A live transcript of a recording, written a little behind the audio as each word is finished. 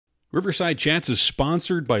Riverside Chats is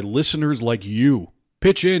sponsored by listeners like you.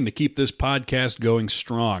 Pitch in to keep this podcast going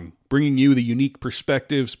strong, bringing you the unique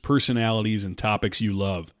perspectives, personalities, and topics you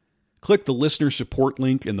love. Click the listener support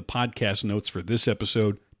link in the podcast notes for this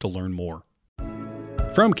episode to learn more.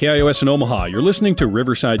 From KIOS in Omaha, you're listening to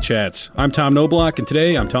Riverside Chats. I'm Tom Knobloch, and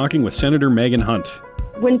today I'm talking with Senator Megan Hunt.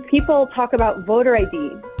 When people talk about voter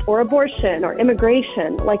ID or abortion or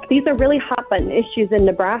immigration, these are really hot-button issues in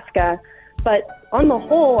Nebraska. But on the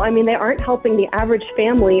whole, they aren't helping the average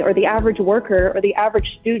family or the average worker or the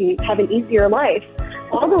average student have an easier life.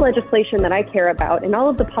 All the legislation that I care about and all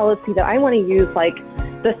of the policy that I want to use,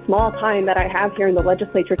 the small time that I have here in the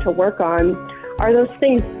legislature to work on, are those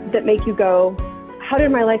things that make you go, how did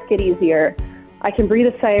my life get easier? I can breathe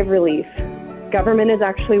a sigh of relief. Government is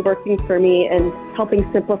actually working for me and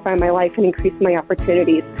helping simplify my life and increase my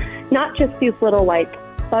opportunities. Not just these little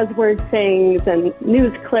buzzword things and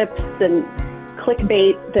news clips and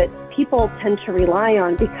clickbait that people tend to rely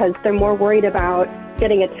on because they're more worried about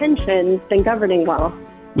getting attention than governing well.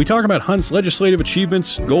 We talk about Hunt's legislative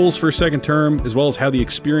achievements, goals for a second term, as well as how the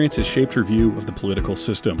experience has shaped her view of the political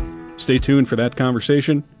system. Stay tuned for that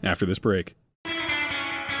conversation after this break.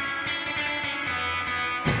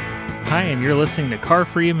 Hi, and you're listening to Car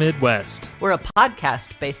Free Midwest. We're a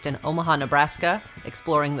podcast based in Omaha, Nebraska,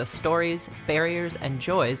 exploring the stories, barriers, and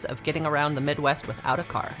joys of getting around the Midwest without a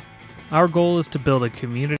car. Our goal is to build a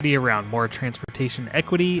community around more transportation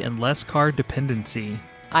equity and less car dependency.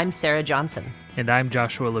 I'm Sarah Johnson. And I'm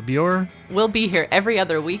Joshua LeBure. We'll be here every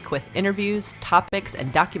other week with interviews, topics,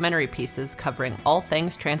 and documentary pieces covering all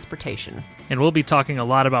things transportation. And we'll be talking a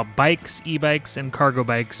lot about bikes, e-bikes, and cargo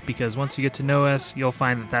bikes because once you get to know us, you'll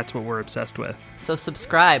find that that's what we're obsessed with. So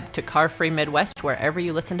subscribe to Car Free Midwest wherever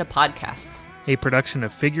you listen to podcasts. A production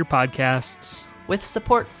of Figure Podcasts. With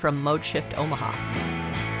support from Mode Shift Omaha.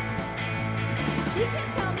 You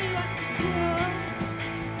can tell me what to do.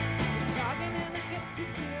 It's talking and it gets you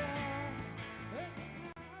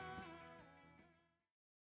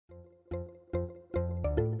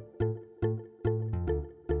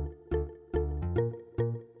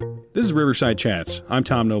This is Riverside Chats. I'm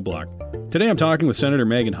Tom Knobloch. Today I'm talking with Senator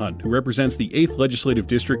Megan Hunt, who represents the 8th Legislative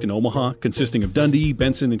District in Omaha, consisting of Dundee,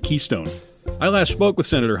 Benson, and Keystone. I last spoke with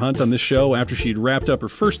Senator Hunt on this show after she'd wrapped up her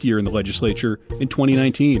first year in the legislature in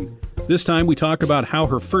 2019. This time we talk about how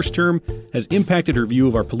her first term has impacted her view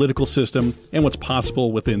of our political system and what's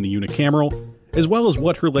possible within the unicameral, as well as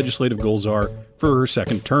what her legislative goals are for her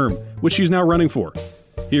second term, which she's now running for.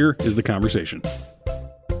 Here is the conversation.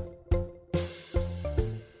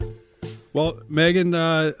 Well, Megan,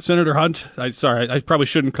 Senator Hunt, I probably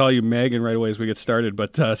shouldn't call you Megan right away as we get started,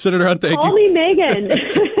 but Senator Hunt, thank you. Call me Megan.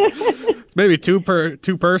 Maybe too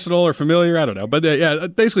personal or familiar, I don't know. But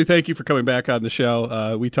basically, thank you for coming back on the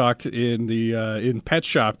show. We talked in Pet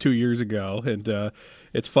Shop 2 years ago, and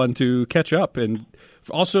it's fun to catch up. And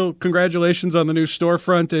also, congratulations on the new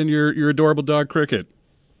storefront and your adorable dog, Cricket.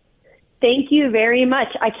 Thank you very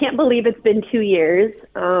much. I can't believe it's been 2 years.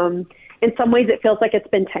 In some ways, it feels like it's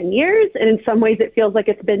been 10 years, and in some ways, it feels like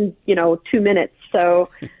it's been, 2 minutes. So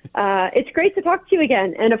it's great to talk to you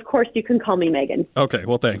again. And, of course, you can call me Megan. Okay,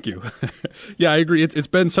 well, thank you. Yeah, I agree. It's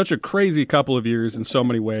been such a crazy couple of years in so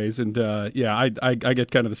many ways. And, I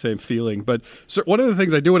get kind of the same feeling. But so one of the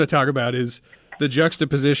things I do want to talk about is the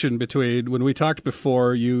juxtaposition between when we talked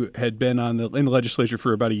before, you had been in the legislature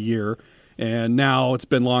for about a year, and now it's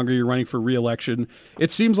been longer. You're running for re-election.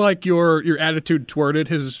 It seems like your attitude toward it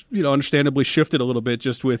has, understandably shifted a little bit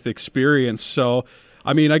just with experience. So,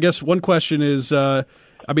 I guess one question is,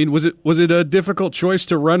 was it a difficult choice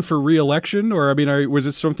to run for re-election, or was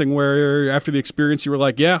it something where after the experience you were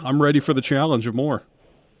like, yeah, I'm ready for the challenge of more?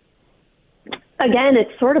 Again,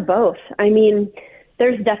 it's sort of both.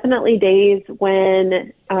 There's definitely days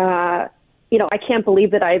when I can't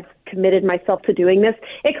believe that I've committed myself to doing this.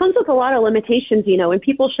 It comes with a lot of limitations, and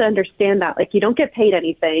people should understand that. You don't get paid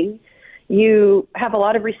anything. You have a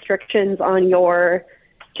lot of restrictions on your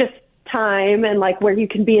just time and where you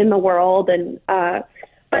can be in the world. And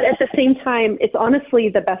but at the same time, it's honestly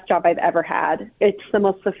the best job I've ever had. It's the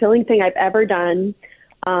most fulfilling thing I've ever done.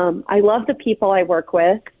 I love the people I work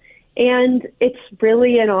with. And it's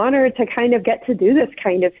really an honor to kind of get to do this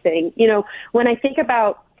kind of thing. When I think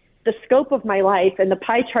about the scope of my life and the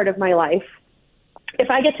pie chart of my life,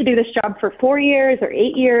 if I get to do this job for 4 years or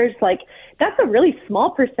 8 years, that's a really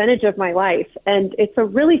small percentage of my life. And it's a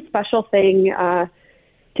really special thing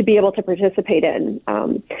to be able to participate in.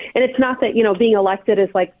 And it's not that, being elected is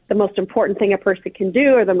the most important thing a person can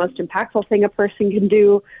do or the most impactful thing a person can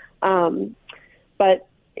do. But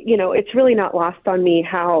it's really not lost on me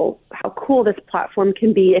how cool this platform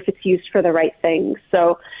can be if it's used for the right things.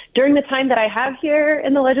 So during the time that I have here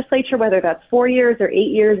in the legislature, whether that's 4 years or 8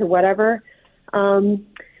 years or whatever,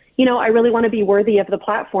 I really want to be worthy of the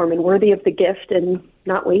platform and worthy of the gift and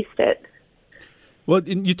not waste it. Well,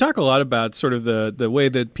 you talk a lot about sort of the way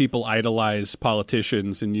that people idolize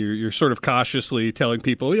politicians, and you're sort of cautiously telling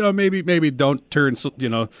people, maybe don't turn,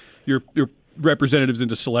 your representatives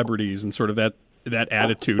into celebrities and sort of that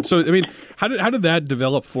attitude. So, I mean, how did that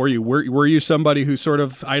develop for you? Were you somebody who sort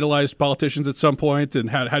of idolized politicians at some point,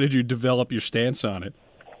 and how did you develop your stance on it?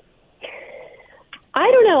 I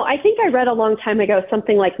don't know. I think I read a long time ago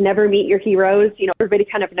something like never meet your heroes. Everybody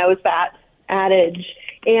kind of knows that adage.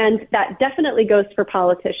 And that definitely goes for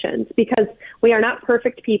politicians because we are not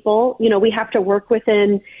perfect people. We have to work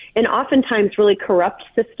within an oftentimes really corrupt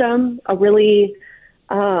system, a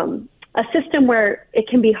system where it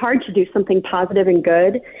can be hard to do something positive and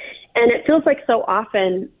good. And it feels like so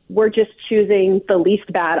often we're just choosing the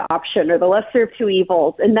least bad option or the lesser of two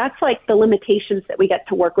evils. And that's like the limitations that we get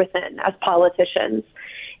to work within as politicians.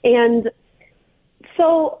 And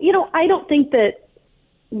so, I don't think that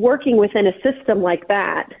working within a system like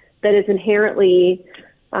that is inherently,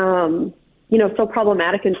 so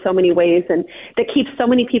problematic in so many ways and that keeps so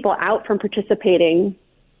many people out from participating,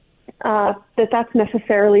 that's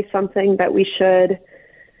necessarily something that we should,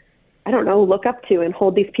 look up to and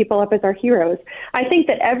hold these people up as our heroes. I think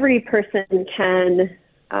that every person can,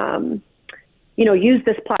 use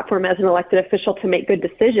this platform as an elected official to make good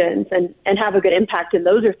decisions and have a good impact. And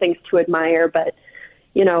those are things to admire. But,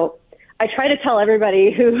 I try to tell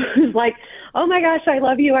everybody who's like, oh my gosh, I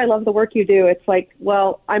love you. I love the work you do. It's like,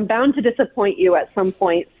 well, I'm bound to disappoint you at some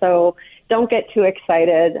point. So don't get too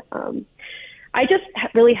excited. I just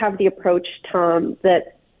really have the approach, Tom,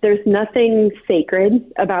 that there's nothing sacred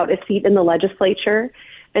about a seat in the legislature,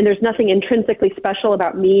 and there's nothing intrinsically special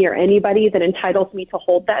about me or anybody that entitles me to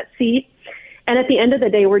hold that seat. And at the end of the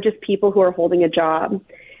day, we're just people who are holding a job.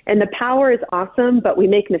 And the power is awesome, but we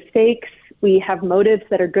make mistakes. We have motives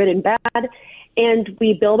that are good and bad, and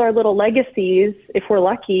we build our little legacies if we're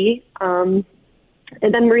lucky. And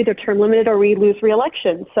then we're either term limited or we lose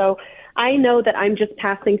re-election. So I know that I'm just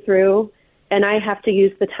passing through, and I have to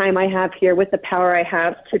use the time I have here with the power I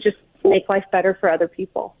have to just make life better for other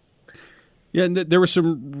people. Yeah, and there were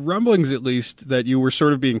some rumblings, at least, that you were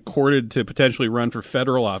sort of being courted to potentially run for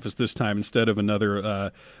federal office this time instead of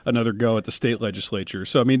another go at the state legislature.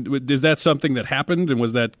 So, I mean, is that something that happened, and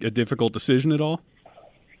was that a difficult decision at all?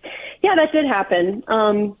 Yeah, that did happen.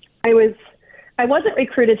 I wasn't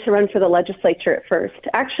recruited to run for the legislature at first.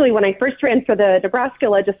 Actually, when I first ran for the Nebraska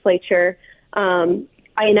legislature, I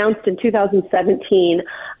announced in 2017,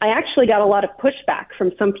 I actually got a lot of pushback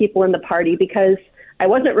from some people in the party because I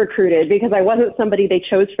wasn't recruited, because I wasn't somebody they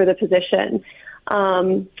chose for the position.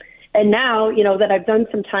 And now, that I've done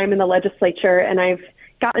some time in the legislature and I've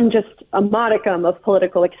gotten just a modicum of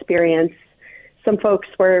political experience, some folks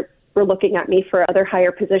were looking at me for other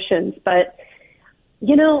higher positions. But,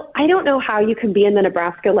 I don't know how you can be in the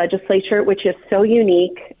Nebraska legislature, which is so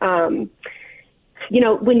unique. When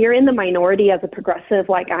you're in the minority as a progressive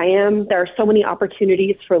like I am, there are so many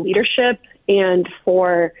opportunities for leadership and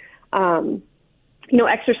for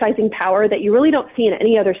exercising power that you really don't see in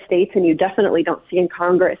any other states, and you definitely don't see in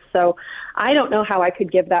Congress. So I don't know how I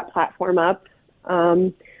could give that platform up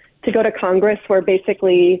to go to Congress where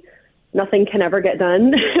basically nothing can ever get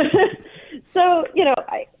done. So,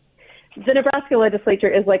 the Nebraska legislature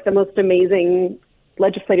is like the most amazing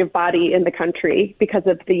legislative body in the country because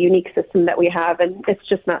of the unique system that we have, and it's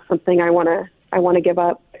just not something I want to give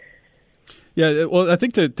up. Yeah, well, I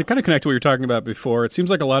think to kind of connect to what you were talking about before, it seems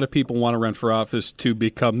like a lot of people want to run for office to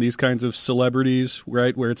become these kinds of celebrities,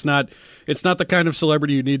 right? Where it's not the kind of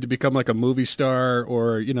celebrity you need to become like a movie star,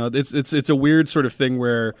 or it's a weird sort of thing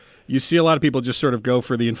where you see a lot of people just sort of go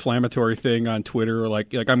for the inflammatory thing on Twitter, or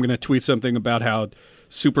like I'm going to tweet something about how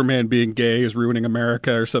Superman being gay is ruining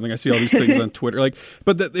America or something. I see all these things on Twitter,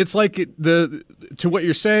 but it's like to what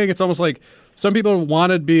you're saying, it's almost like some people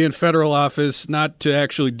want to be in federal office, not to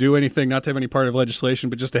actually do anything, not to have any part of legislation,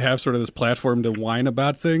 but just to have sort of this platform to whine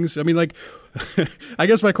about things. I mean, I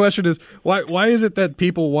guess my question is, why is it that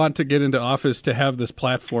people want to get into office to have this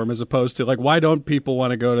platform as opposed to, why don't people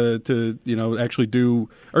want to go to actually do,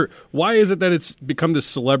 or why is it that it's become this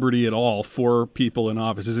celebrity at all for people in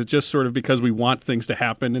office? Is it just sort of because we want things to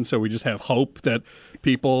happen, and so we just have hope that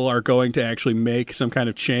people are going to actually make some kind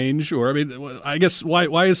of change? Or, I mean, I guess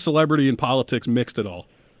why is celebrity and politics mixed at all?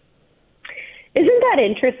 Isn't that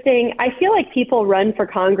interesting? I feel like people run for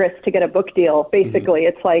Congress to get a book deal, basically.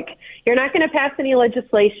 Mm-hmm. It's like, you're not going to pass any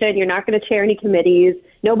legislation, you're not going to chair any committees,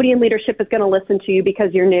 nobody in leadership is going to listen to you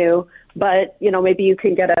because you're new, but, maybe you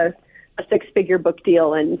can get a a six-figure book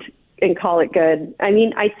deal and call it good. I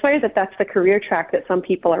mean, I swear that that's the career track that some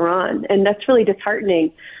people are on, and that's really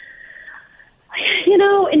disheartening. You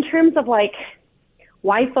know, in terms of like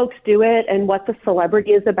why folks do it and what the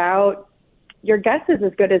celebrity is about, your guess is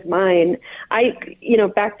as good as mine.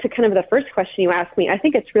 Back to kind of the first question you asked me, I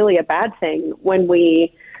think it's really a bad thing when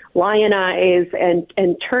we lionize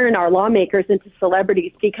and turn our lawmakers into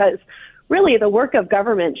celebrities, because really the work of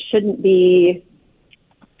government shouldn't be,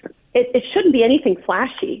 it shouldn't be anything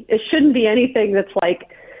flashy. It shouldn't be anything that's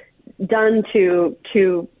like done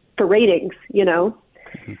for ratings, you know?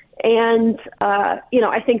 Mm-hmm. And,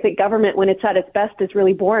 I think that government, when it's at its best, is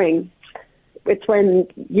really boring. It's when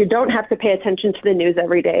you don't have to pay attention to the news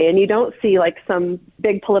every day and you don't see like some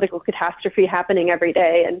big political catastrophe happening every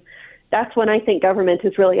day. And that's when I think government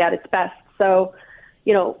is really at its best. So,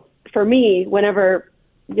 for me, whenever,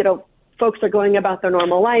 folks are going about their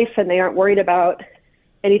normal life and they aren't worried about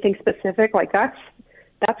anything specific, like that's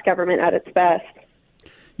government at its best.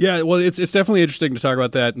 Yeah, well, it's definitely interesting to talk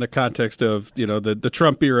about that in the context of, the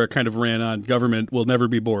Trump era kind of ran on government will never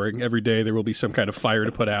be boring. Every day there will be some kind of fire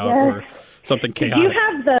to put out or something chaotic.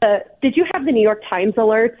 Did you have the New York Times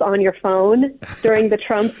alerts on your phone during the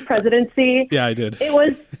Trump presidency? Yeah, I did. It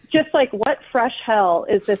was just like, what fresh hell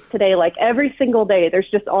is this today? Like every single day there's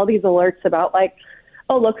just all these alerts about like,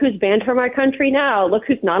 oh, look who's banned from our country now. Look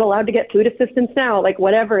who's not allowed to get food assistance now, like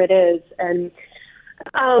whatever it is. And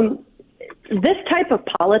this type of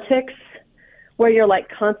politics where you're like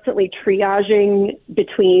constantly triaging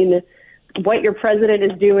between what your president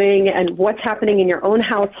is doing and what's happening in your own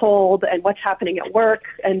household and what's happening at work,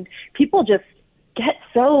 and people just get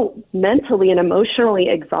so mentally and emotionally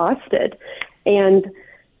exhausted. And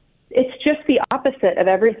it's just the opposite of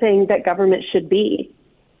everything that government should be.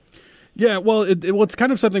 Yeah, well, it's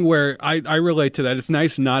kind of something where I relate to that. It's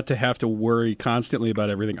nice not to have to worry constantly about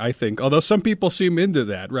everything, I think, although some people seem into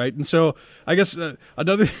that, right? And so I guess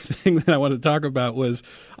another thing that I wanted to talk about was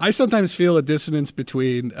I sometimes feel a dissonance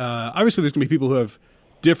between, obviously there's going to be people who have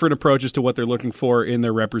different approaches to what they're looking for in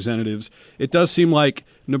their representatives. It does seem like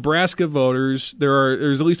Nebraska voters,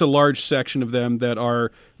 there's at least a large section of them that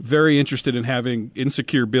are very interested in having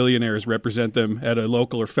insecure billionaires represent them at a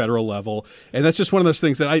local or federal level. And that's just one of those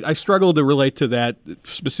things that I struggle to relate to that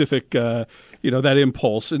specific, that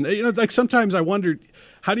impulse. And, it's like sometimes I wonder,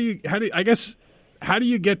 how do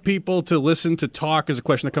you get people to listen to talk is a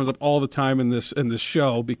question that comes up all the time in this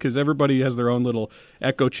show, because everybody has their own little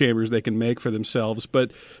echo chambers they can make for themselves.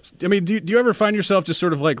 But I mean, do you ever find yourself just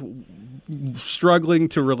sort of like struggling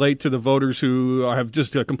to relate to the voters who have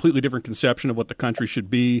just a completely different conception of what the country should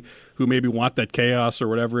be, who maybe want that chaos or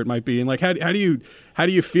whatever it might be? And like, how do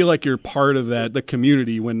you feel like you're part of the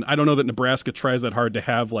community when I don't know that Nebraska tries that hard to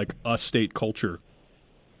have like a state culture?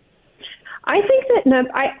 I think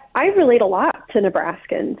that I relate a lot to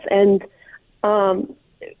Nebraskans, and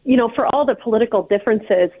for all the political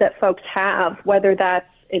differences that folks have, whether that's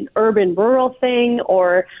an urban-rural thing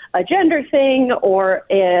or a gender thing or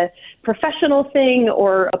a professional thing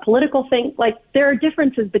or a political thing, like there are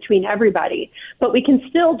differences between everybody, but we can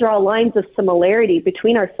still draw lines of similarity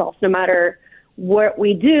between ourselves, no matter what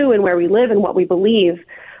we do and where we live and what we believe.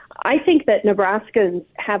 I think that Nebraskans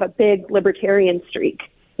have a big libertarian streak.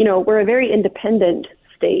 We're a very independent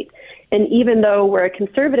state. And even though we're a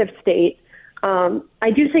conservative state,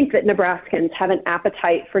 I do think that Nebraskans have an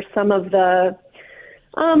appetite for some of the,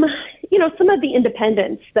 some of the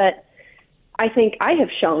independence that I think I have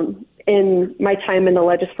shown in my time in the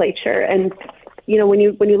legislature. And, when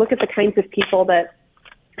you look at the kinds of people that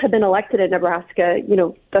have been elected in Nebraska,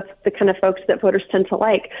 that's the kind of folks that voters tend to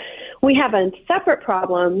like. We have a separate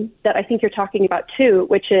problem that I think you're talking about too,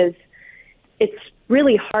 which is it's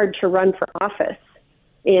really hard to run for office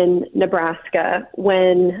in Nebraska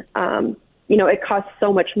when, it costs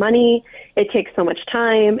so much money, it takes so much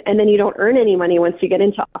time, and then you don't earn any money once you get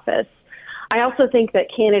into office. I also think that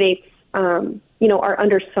candidates, are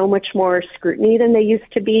under so much more scrutiny than they used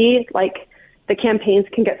to be. Like the campaigns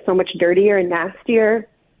can get so much dirtier and nastier.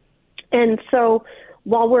 And so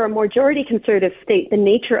while we're a majority conservative state, the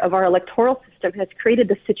nature of our electoral system has created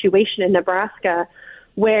the situation in Nebraska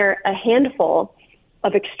where a handful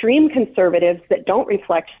of extreme conservatives that don't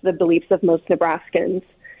reflect the beliefs of most Nebraskans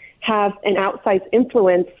have an outsized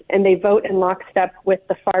influence, and they vote in lockstep with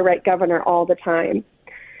the far-right governor all the time.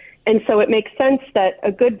 And so it makes sense that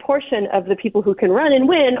a good portion of the people who can run and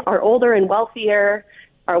win are older and wealthier,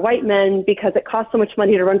 are white men, because it costs so much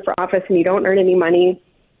money to run for office and you don't earn any money.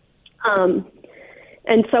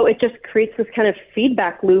 And so it just creates this kind of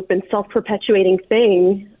feedback loop and self-perpetuating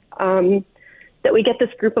thing that we get this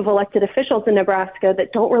group of elected officials in Nebraska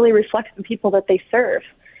that don't really reflect the people that they serve.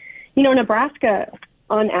 Nebraska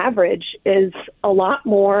on average is a lot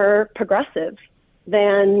more progressive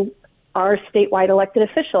than our statewide elected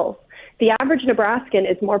officials. The average Nebraskan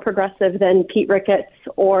is more progressive than Pete Ricketts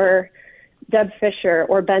or Deb Fisher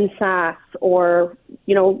or Ben Sass or,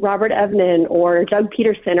 Robert Evnen or Doug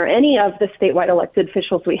Peterson or any of the statewide elected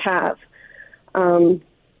officials we have. And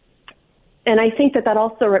I think that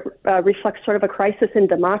also reflects sort of a crisis in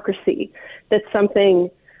democracy. That's something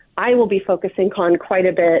I will be focusing on quite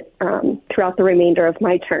a bit throughout the remainder of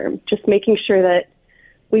my term, just making sure that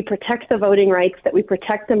we protect the voting rights, that we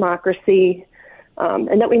protect democracy,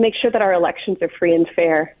 and that we make sure that our elections are free and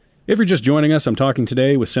fair. If you're just joining us, I'm talking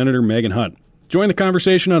today with Senator Megan Hunt. Join the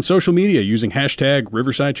conversation on social media using hashtag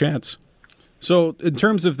Riverside Chats. So in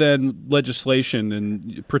terms of then legislation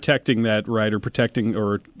and protecting that right or protecting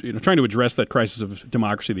or trying to address that crisis of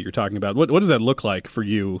democracy that you're talking about, what does that look like for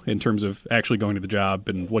you in terms of actually going to the job,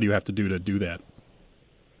 and what do you have to do that?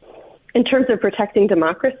 In terms of protecting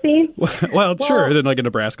democracy? Well, sure, at like a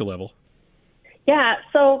Nebraska level. Yeah,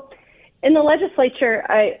 so in the legislature,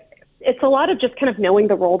 it's a lot of just kind of knowing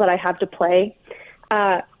the role that I have to play.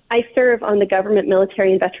 I serve on the Government,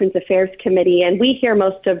 Military, and Veterans Affairs Committee, and we hear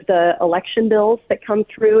most of the election bills that come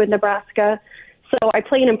through in Nebraska. So I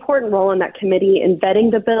play an important role on that committee in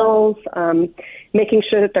vetting the bills, making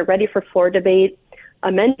sure that they're ready for floor debate,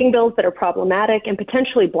 amending bills that are problematic, and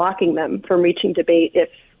potentially blocking them from reaching debate if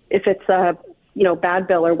it's a bad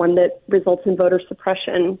bill or one that results in voter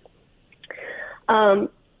suppression.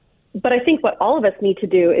 But I think what all of us need to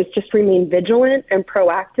do is just remain vigilant and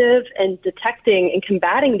proactive and detecting and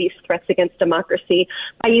combating these threats against democracy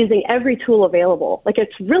by using every tool available. Like,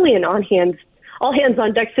 it's really an all hands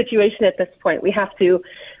on deck situation at this point. We have to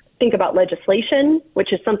think about legislation,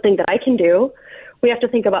 which is something that I can do. We have to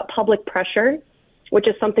think about public pressure, which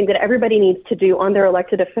is something that everybody needs to do on their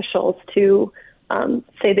elected officials to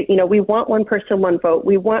say that, we want one person, one vote.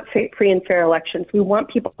 We want free and fair elections. We want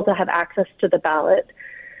people to have access to the ballot.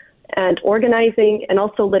 And organizing, and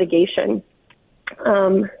also litigation.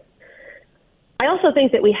 I also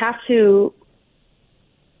think that we have to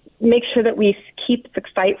make sure that we keep the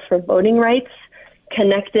fight for voting rights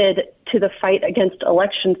connected to the fight against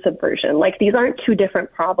election subversion. Like, these aren't two different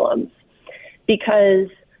problems, because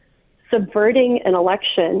subverting an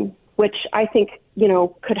election, which I think,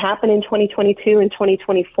 could happen in 2022 and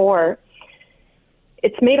 2024,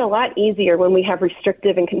 it's made a lot easier when we have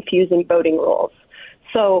restrictive and confusing voting rules.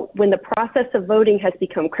 So when the process of voting has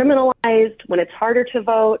become criminalized, when it's harder to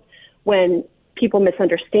vote, when people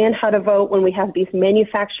misunderstand how to vote, when we have these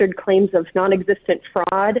manufactured claims of non-existent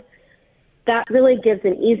fraud, that really gives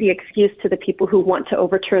an easy excuse to the people who want to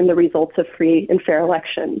overturn the results of free and fair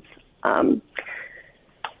elections.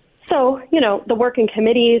 So, the work in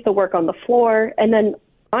committees, the work on the floor, and then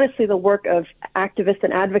honestly, the work of activists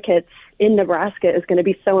and advocates in Nebraska is going to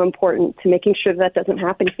be so important to making sure that doesn't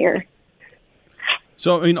happen here.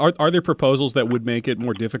 So, are there proposals that would make it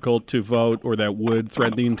more difficult to vote or that would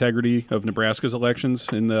threaten the integrity of Nebraska's elections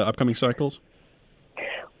in the upcoming cycles?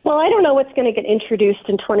 Well, I don't know what's going to get introduced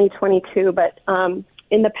in 2022, but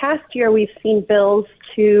in the past year, we've seen bills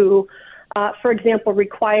to, for example,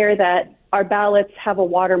 require that our ballots have a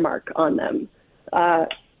watermark on them,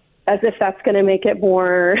 as if that's going to make it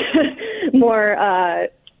more,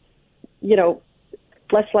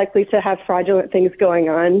 less likely to have fraudulent things going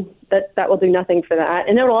on. That will do nothing for that.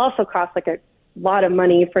 And it will also cost a lot of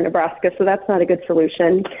money for Nebraska, so that's not a good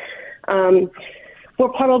solution.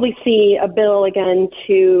 We'll probably see a bill again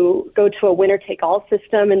to go to a winner-take-all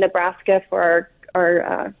system in Nebraska for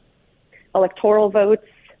our electoral votes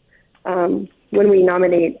when we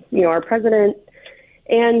nominate, our president.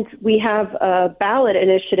 And we have a ballot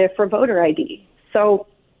initiative for voter ID. So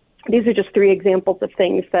these are just three examples of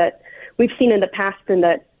things that we've seen in the past and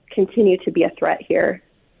that continue to be a threat here.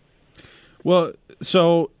 Well,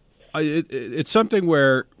 so it's something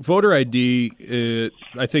where voter ID,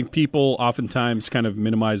 I think people oftentimes kind of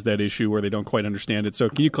minimize that issue or they don't quite understand it. So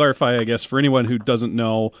can you clarify, I guess, for anyone who doesn't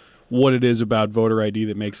know what it is about voter ID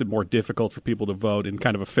that makes it more difficult for people to vote in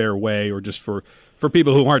kind of a fair way, or just for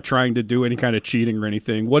people who aren't trying to do any kind of cheating or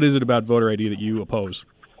anything? What is it about voter ID that you oppose?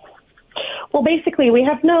 Well, basically, we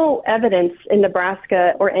have no evidence in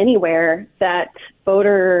Nebraska or anywhere that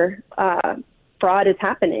voter fraud is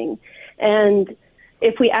happening. And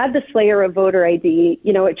if we add this layer of voter ID,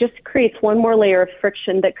 it just creates one more layer of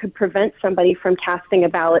friction that could prevent somebody from casting a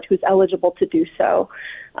ballot who's eligible to do so.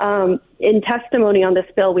 In testimony on this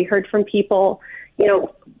bill, we heard from people,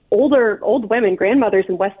 old women, grandmothers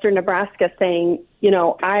in Western Nebraska saying,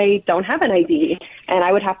 I don't have an ID and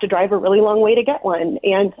I would have to drive a really long way to get one.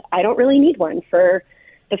 And I don't really need one for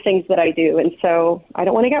the things that I do. And so I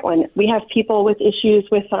don't want to get one. We have people with issues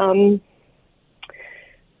with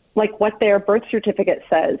like what their birth certificate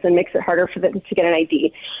says and makes it harder for them to get an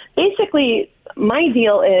ID. Basically, my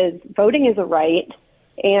deal is voting is a right,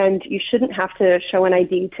 and you shouldn't have to show an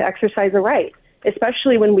ID to exercise a right,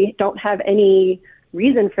 especially when we don't have any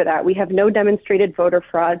reason for that. We have no demonstrated voter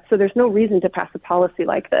fraud, so there's no reason to pass a policy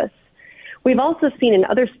like this. We've also seen in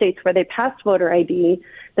other states where they passed voter ID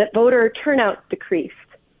that voter turnout decreased.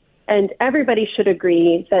 And everybody should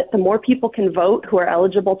agree that the more people can vote who are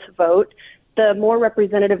eligible to vote, the more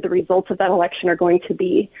representative the results of that election are going to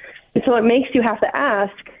be. And so it makes you have to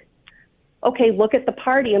ask, okay, look at the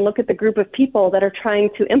party and look at the group of people that are trying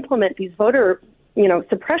to implement these voter,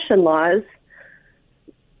 suppression laws.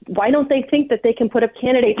 Why don't they think that they can put up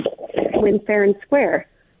candidates who win fair and square?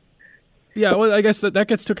 Yeah, well, I guess that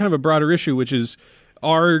gets to kind of a broader issue, which is,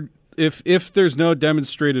 if there's no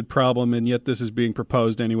demonstrated problem and yet this is being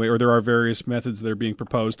proposed anyway, or there are various methods that are being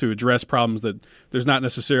proposed to address problems that there's not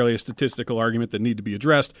necessarily a statistical argument that need to be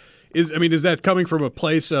addressed, is that coming from a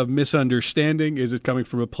place of misunderstanding? Is it coming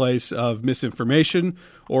from a place of misinformation,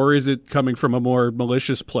 or is it coming from a more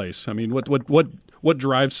malicious place? I mean, what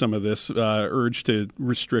drives some of this urge to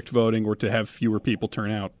restrict voting or to have fewer people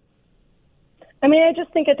turn out? I mean, I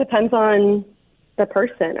just think it depends on the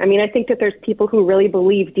person. I mean, I think that there's people who really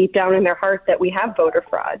believe deep down in their heart that we have voter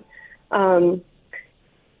fraud. And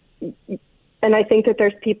I think that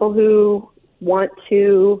there's people who want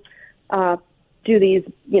to do these,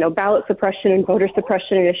 ballot suppression and voter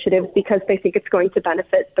suppression initiatives because they think it's going to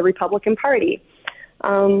benefit the Republican Party.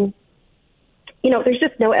 There's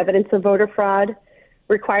just no evidence of voter fraud.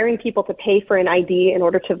 Requiring people to pay for an ID in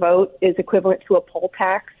order to vote is equivalent to a poll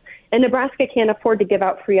tax. And Nebraska can't afford to give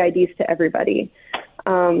out free IDs to everybody.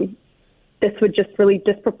 This would just really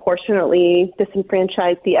disproportionately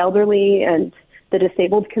disenfranchise the elderly and the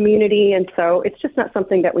disabled community. And so it's just not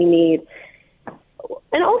something that we need.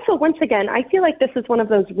 And also, once again, I feel like this is one of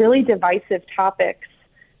those really divisive topics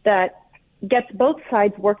that gets both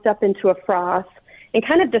sides worked up into a froth and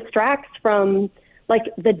kind of distracts from like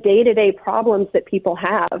the day-to-day problems that people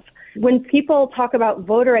have. When people talk about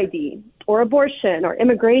voter ID or abortion or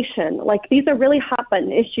immigration, like these are really hot-button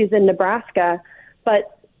issues in Nebraska,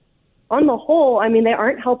 but on the whole, I mean, they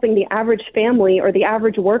aren't helping the average family or the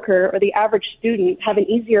average worker or the average student have an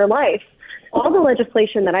easier life. All the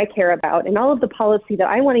legislation that I care about and all of the policy that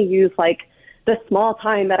I want to use, like the small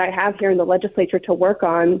time that I have here in the legislature to work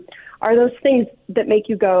on, are those things that make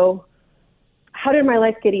you go, how did my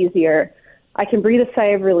life get easier? I can breathe a sigh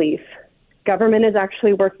of relief. Government is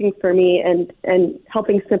actually working for me and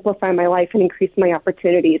helping simplify my life and increase my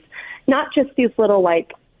opportunities. Not just these little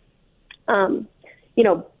buzzword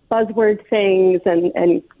things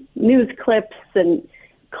and news clips and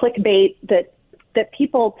clickbait that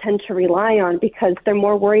people tend to rely on because they're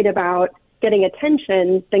more worried about getting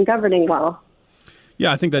attention than governing well.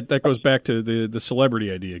 Yeah, I think that goes back to the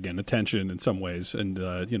celebrity idea again, attention in some ways, and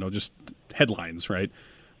just headlines, right?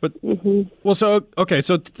 But well, so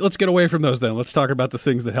let's get away from those then. Let's talk about the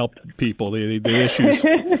things that help people, the issues.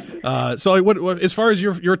 So, what as far as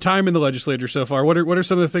your time in the legislature so far, what are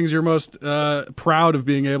some of the things you're most proud of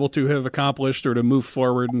being able to have accomplished or to move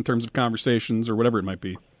forward in terms of conversations or whatever it might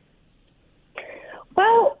be?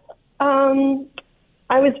 Well,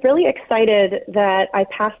 I was really excited that I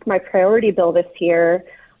passed my priority bill this year,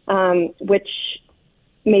 which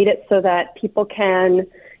made it so that people can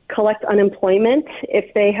collect unemployment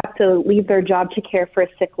if they have to leave their job to care for a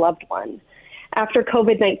sick loved one. After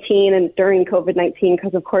COVID-19 and during COVID-19,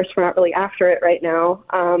 because of course we're not really after it right now,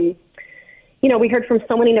 we heard from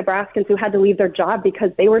so many Nebraskans who had to leave their job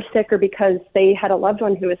because they were sick or because they had a loved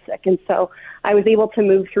one who was sick. And so I was able to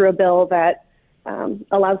move through a bill that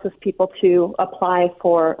allows those people to apply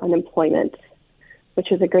for unemployment,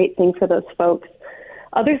 which is a great thing for those folks.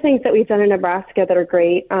 Other things that we've done in Nebraska that are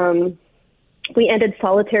great, we ended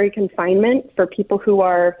solitary confinement for people who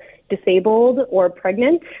are disabled or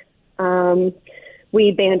pregnant.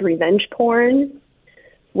 We banned revenge porn.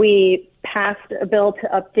 We passed a bill to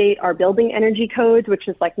update our building energy codes, which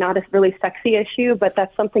is like not a really sexy issue, but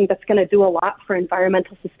that's something that's going to do a lot for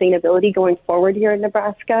environmental sustainability going forward here in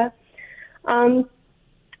Nebraska. And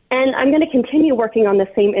I'm going to continue working on the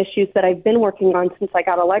same issues that I've been working on since I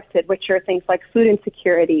got elected, which are things like food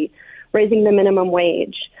insecurity, raising the minimum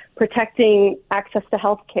wage, protecting access to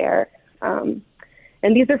health care. And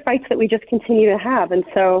these are fights that we just continue to have. And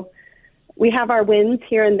so we have our wins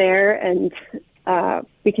here and there, and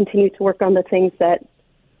we continue to work on the things that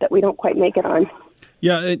we don't quite make it on.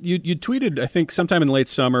 Yeah, you tweeted, I think, sometime in late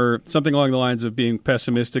summer, something along the lines of being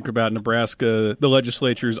pessimistic about Nebraska, the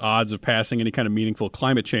legislature's odds of passing any kind of meaningful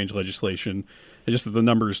climate change legislation. Just that the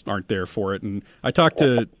numbers aren't there for it. And I talked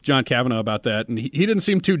to John Kavanaugh about that, and he didn't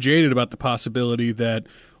seem too jaded about the possibility that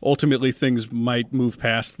ultimately things might move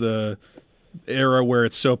past the era where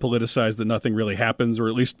it's so politicized that nothing really happens, or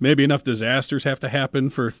at least maybe enough disasters have to happen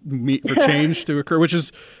for change to occur, which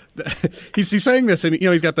is he's saying this, and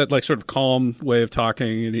he's got that like sort of calm way of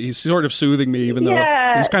talking, and he's sort of soothing me, even though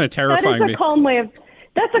he's kind of terrifying me.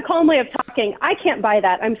 That's a calm way of talking. I can't buy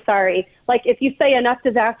that. I'm sorry. Like, if you say enough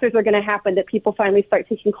disasters are going to happen that people finally start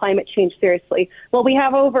taking climate change seriously. Well, we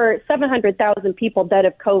have over 700,000 people dead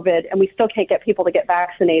of COVID, and we still can't get people to get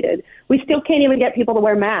vaccinated. We still can't even get people to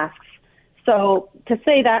wear masks. So to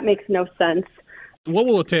say that makes no sense. What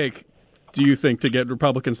will it take, do you think, to get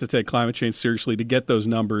Republicans to take climate change seriously, to get those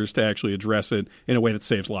numbers to actually address it in a way that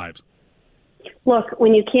saves lives? Look,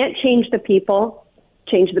 when you can't change the people,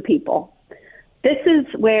 change the people. This is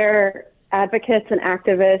where advocates and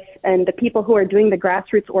activists and the people who are doing the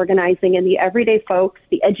grassroots organizing and the everyday folks,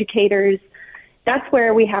 the educators, that's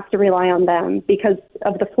where we have to rely on them, because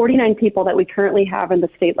of the 49 people that we currently have in the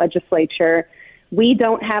state legislature, we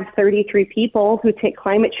don't have 33 people who take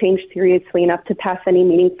climate change seriously enough to pass any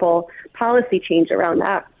meaningful policy change around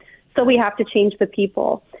that. So we have to change the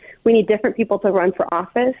people. We need different people to run for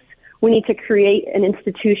office. We need to create an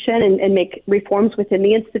institution and make reforms within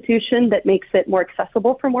the institution that makes it more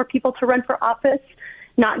accessible for more people to run for office,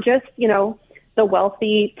 not just, the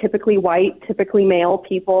wealthy, typically white, typically male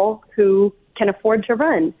people who can afford to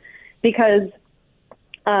run. Because,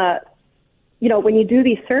 when you do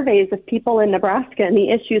these surveys of people in Nebraska and the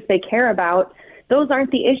issues they care about, those aren't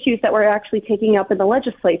the issues that we're actually taking up in the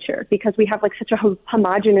legislature, because we have like such a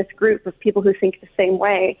homogenous group of people who think the same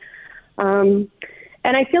way.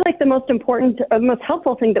 And I feel like the most important, most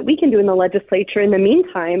helpful thing that we can do in the legislature in the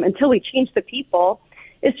meantime, until we change the people,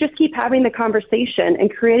 is just keep having the conversation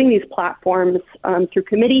and creating these platforms through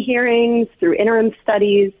committee hearings, through interim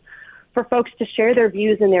studies, for folks to share their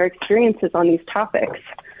views and their experiences on these topics.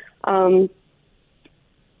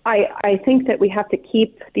 I think that we have to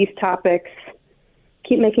keep these topics,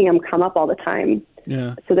 keep making them come up all the time,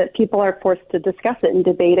 so that people are forced to discuss it and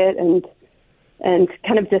debate it and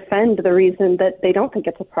kind of defend the reason that they don't think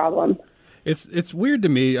it's a problem. It's weird to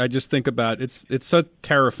me. I just think about it's so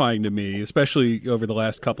terrifying to me, especially over the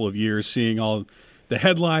last couple of years, seeing all the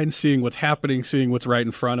headlines, seeing what's happening, seeing what's right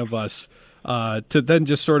in front of us. To then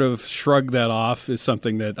just sort of shrug that off is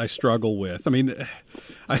something that I struggle with. I mean,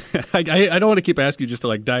 I don't want to keep asking you just to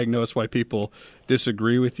like diagnose why people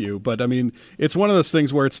disagree with you, but I mean, it's one of those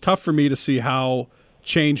things where it's tough for me to see how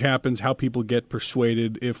change happens, how people get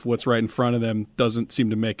persuaded if what's right in front of them doesn't seem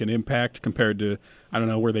to make an impact compared to, I don't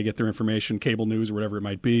know, where they get their information, cable news or whatever it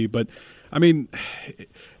might be. But I mean,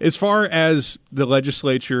 as far as the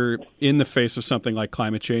legislature in the face of something like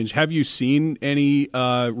climate change, have you seen any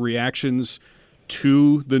reactions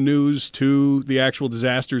to the news, to the actual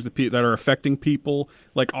disasters that are affecting people?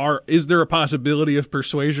 Like, is there a possibility of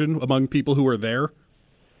persuasion among people who are there?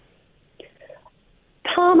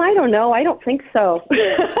 Tom, I don't know. I don't think so.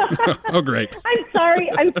 Oh, great.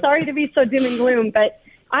 I'm sorry to be so doom and gloom, but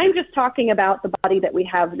I'm just talking about the body that we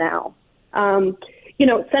have now.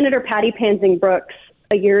 Senator Patty Pansing Brooks,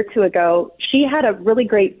 a year or two ago, she had a really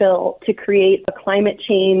great bill to create a climate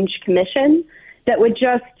change commission that would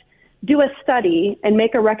just do a study and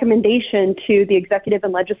make a recommendation to the executive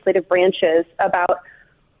and legislative branches about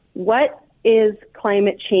what is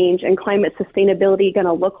climate change and climate sustainability going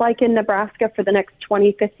to look like in Nebraska for the next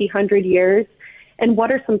 20, 50, 100 years? And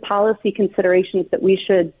what are some policy considerations that we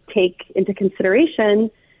should take into consideration,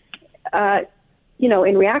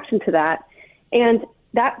 in reaction to that? And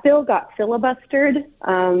that bill got filibustered.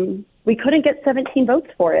 We couldn't get 17 votes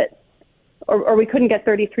for it, or we couldn't get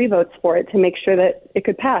 33 votes for it to make sure that it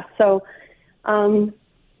could pass. So,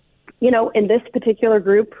 in this particular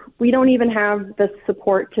group, we don't even have the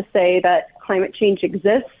support to say that climate change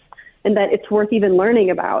exists and that it's worth even learning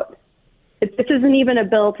about. This isn't even a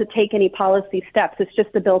bill to take any policy steps. It's just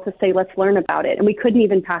a bill to say, let's learn about it. And we couldn't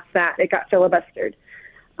even pass that. It got filibustered.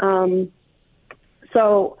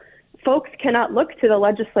 So folks cannot look to the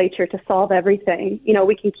legislature to solve everything.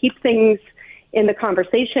 We can keep things in the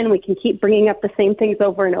conversation. We can keep bringing up the same things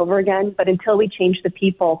over and over again. But until we change the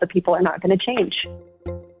people are not going to change.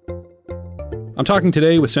 I'm talking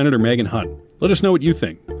today with Senator Megan Hunt. Let us know what you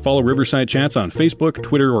think. Follow Riverside Chats on Facebook,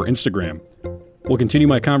 Twitter, or Instagram. We'll continue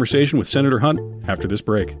my conversation with Senator Hunt after this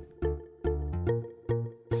break.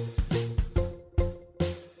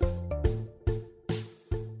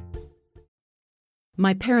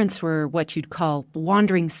 My parents were what you'd call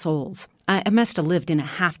wandering souls. I must have lived in a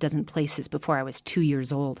half dozen places before I was 2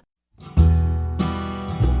 years old.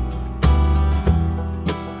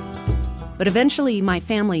 But eventually, my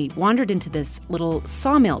family wandered into this little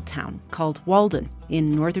sawmill town called Walden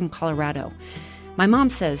in northern Colorado. My mom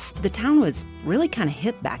says the town was really kind of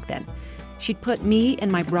hip back then. She'd put me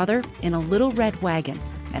and my brother in a little red wagon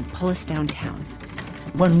and pull us downtown.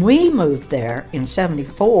 When we moved there in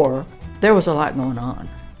 '74, there was a lot going on.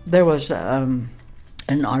 There was an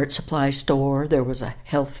art supply store, there was a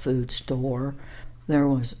health food store, there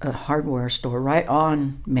was a hardware store right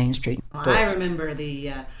on Main Street. I remember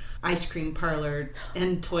the ice cream parlor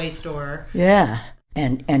and toy store. Yeah,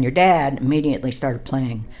 and your dad immediately started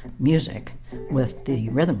playing music with the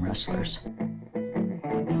Rhythm Rustlers.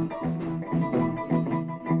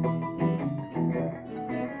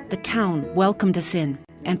 The town welcomed us in,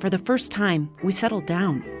 and for the first time, we settled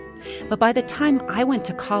down. But by the time I went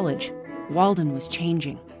to college, Walden was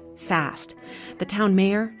changing, fast. The town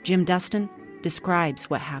mayor, Jim Dustin,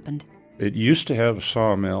 describes what happened. It used to have a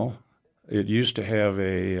sawmill. It used to have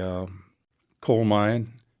a coal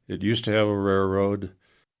mine. It used to have a railroad.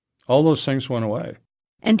 All those things went away.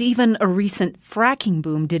 And even a recent fracking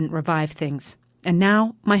boom didn't revive things. And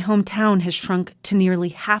now my hometown has shrunk to nearly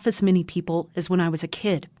half as many people as when I was a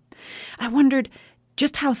kid. I wondered,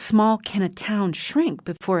 just how small can a town shrink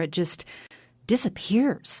before it just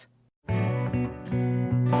disappears?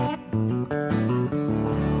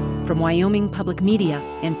 From Wyoming Public Media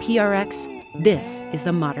and PRX, this is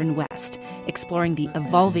The Modern West, exploring the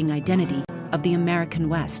evolving identity of the American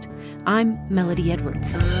West. I'm Melody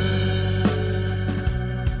Edwards.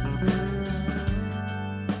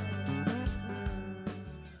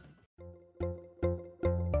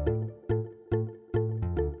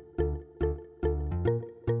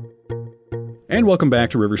 And welcome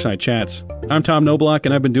back to Riverside Chats. I'm Tom Noblock,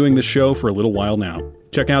 and I've been doing this show for a little while now.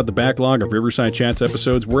 Check out the backlog of Riverside Chats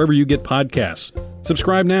episodes wherever you get podcasts.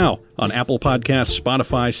 Subscribe now on Apple Podcasts,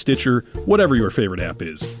 Spotify, Stitcher, whatever your favorite app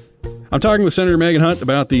is. I'm talking with Senator Megan Hunt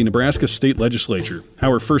about the Nebraska State Legislature, how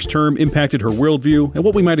her first term impacted her worldview, and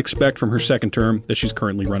what we might expect from her second term that she's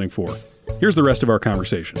currently running for. Here's the rest of our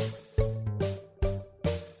conversation.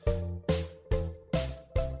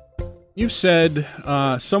 You've said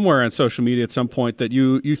somewhere on social media at some point that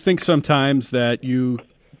you think sometimes that you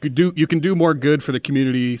can do more good for the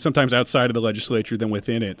community sometimes outside of the legislature than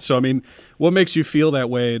within it. So, I mean, what makes you feel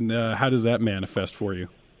that way, and how does that manifest for you?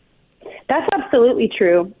 That's absolutely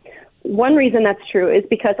true. One reason that's true is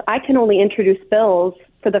because I can only introduce bills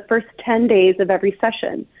for the first 10 days of every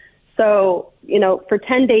session. So, for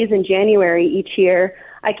 10 days in January each year,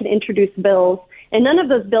 I can introduce bills. And none of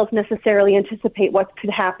those bills necessarily anticipate what could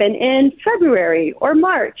happen in February or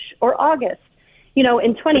March or August. In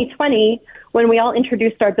 2020, when we all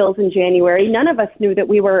introduced our bills in January, none of us knew that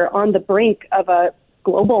we were on the brink of a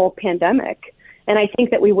global pandemic. And I think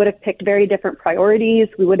that we would have picked very different priorities.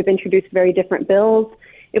 We would have introduced very different bills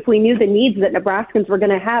if we knew the needs that Nebraskans were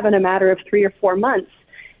going to have in a matter of 3 or 4 months.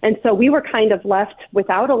 And so we were kind of left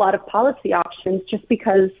without a lot of policy options just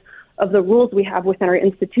because of the rules we have within our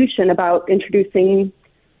institution about introducing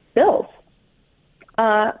bills.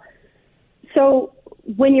 So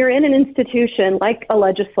when you're in an institution like a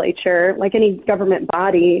legislature, like any government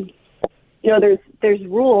body, there's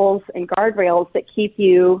rules and guardrails that keep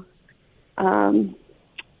you, that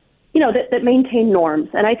maintain norms.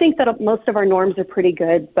 And I think that most of our norms are pretty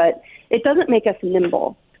good, but it doesn't make us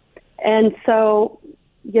nimble. And so,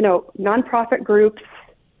 nonprofit groups,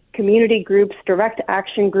 community groups, direct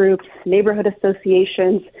action groups, neighborhood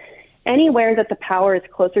associations, anywhere that the power is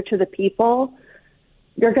closer to the people,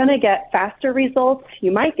 you're going to get faster results,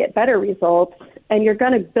 you might get better results, and you're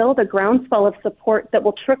going to build a groundswell of support that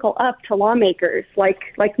will trickle up to lawmakers like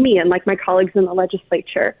me and like my colleagues in the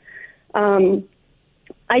legislature. I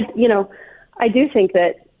do think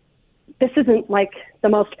that this isn't like the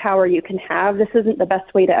most power you can have. This isn't the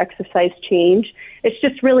best way to exercise change. It's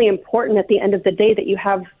just really important at the end of the day that you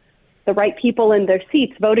have the right people in their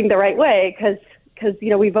seats voting the right way because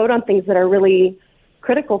we vote on things that are really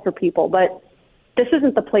critical for people. But this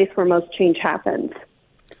isn't the place where most change happens.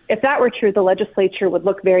 If that were true, the legislature would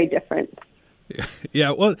look very different.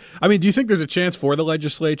 Yeah, well, I mean, do you think there's a chance for the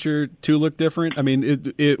legislature to look different? I mean,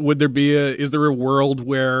 is there a world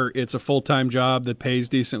where it's a full-time job that pays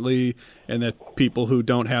decently and that people who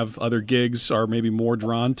don't have other gigs are maybe more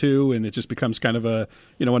drawn to, and it just becomes kind of a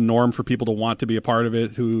norm for people to want to be a part of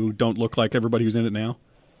it who don't look like everybody who's in it now?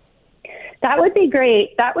 That would be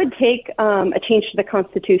great. That would take a change to the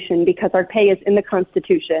Constitution because our pay is in the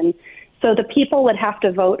Constitution. So the people would have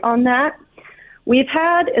to vote on that. We've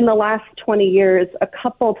had in the last 20 years a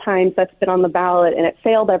couple times that's been on the ballot, and it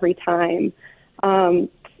failed every time.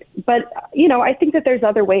 But, I think that there's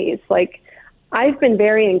other ways. Like, I've been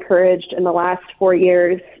very encouraged in the last 4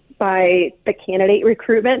 years by the candidate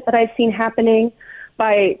recruitment that I've seen happening,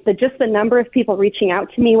 by just the number of people reaching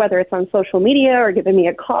out to me, whether it's on social media or giving me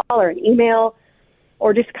a call or an email,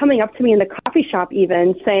 or just coming up to me in the coffee shop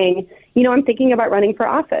even saying, I'm thinking about running for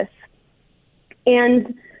office.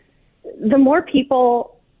 And the more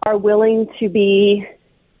people are willing to be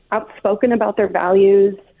outspoken about their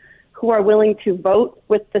values, who are willing to vote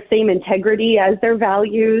with the same integrity as their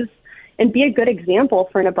values, and be a good example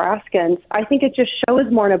for Nebraskans, I think it just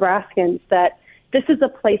shows more Nebraskans that this is a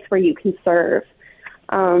place where you can serve.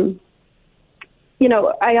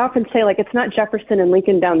 I often say, it's not Jefferson and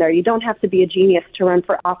Lincoln down there. You don't have to be a genius to run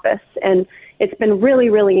for office. And it's been really,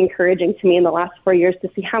 really encouraging to me in the last 4 years to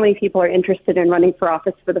see how many people are interested in running for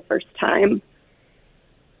office for the first time.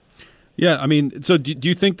 Yeah, I mean, so do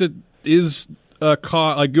you think that is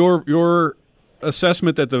your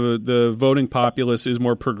assessment that the voting populace is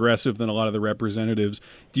more progressive than a lot of the representatives?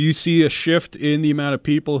 Do you see a shift in the amount of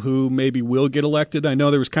people who maybe will get elected? I know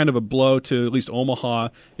there was kind of a blow to at least Omaha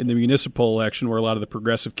in the municipal election where a lot of the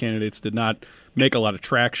progressive candidates did not make a lot of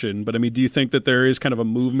traction. But I mean, do you think that there is kind of a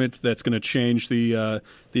movement that's going to change the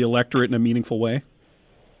electorate in a meaningful way?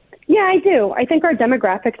 Yeah, I do. I think our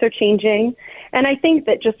demographics are changing. And I think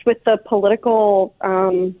that just with the political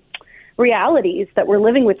realities that we're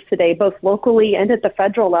living with today, both locally and at the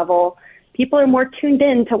federal level, people are more tuned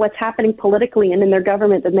in to what's happening politically and in their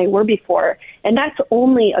government than they were before. And that's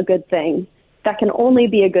only a good thing. That can only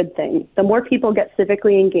be a good thing. The more people get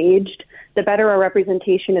civically engaged, the better our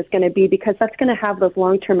representation is going to be, because that's going to have those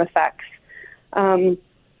long-term effects.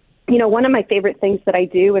 One of my favorite things that I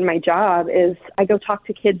do in my job is I go talk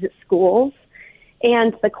to kids at schools,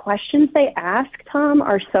 and the questions they ask, Tom,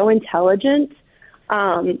 are so intelligent,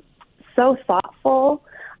 so thoughtful.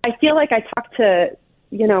 I feel like I talk to,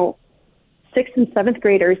 6th and 7th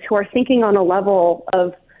graders who are thinking on a level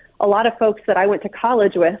of a lot of folks that I went to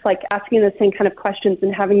college with, like asking the same kind of questions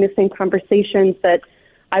and having the same conversations that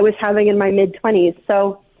I was having in my mid-20s.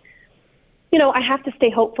 So, I have to stay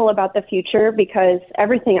hopeful about the future, because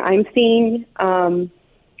everything I'm seeing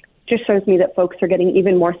just shows me that folks are getting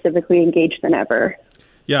even more civically engaged than ever.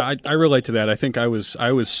 Yeah, I relate to that. I think I was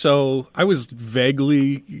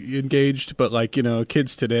vaguely engaged, but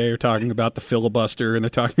kids today are talking about the filibuster and they're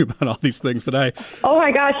talking about all these things that oh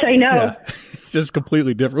my gosh, I know. Yeah, it's just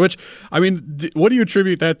completely different. Which, I mean, what do you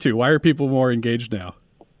attribute that to? Why are people more engaged now?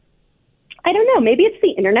 I don't know. Maybe it's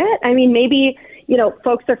the internet. I mean, maybe,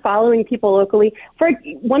 folks are following people locally. For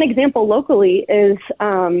one example, locally is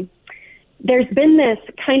there's been this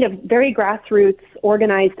kind of very grassroots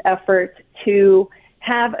organized effort to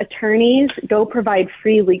have attorneys go provide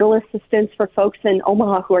free legal assistance for folks in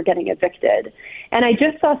Omaha who are getting evicted. And I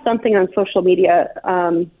just saw something on social media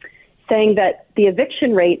saying that the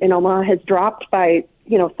eviction rate in Omaha has dropped by,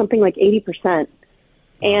 something like 80%.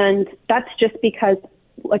 And that's just because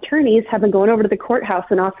attorneys have been going over to the courthouse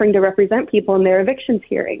and offering to represent people in their evictions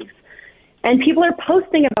hearings. And people are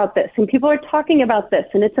posting about this, and people are talking about this,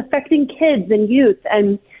 and it's affecting kids and youth.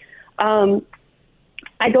 And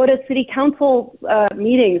I go to city council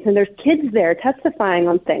meetings, and there's kids there testifying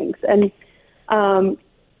on things. And,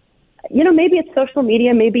 maybe it's social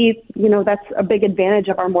media. Maybe, that's a big advantage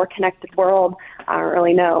of our more connected world. I don't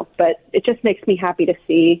really know. But it just makes me happy to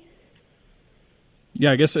see.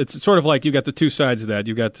 Yeah, I guess it's sort of like you got the two sides of that.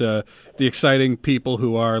 You got the exciting people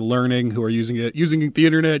who are learning, who are using the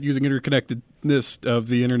internet, using interconnectedness of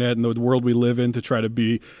the internet and the world we live in to try to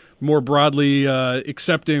be more broadly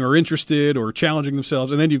accepting or interested or challenging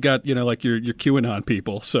themselves. And then you've got, like your QAnon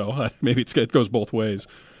people. So maybe it goes both ways.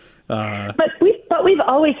 But we've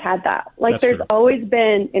always had that. Like, there's true. always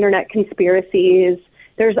been internet conspiracies.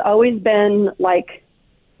 There's always been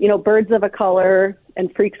birds of a color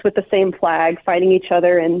and freaks with the same flag fighting each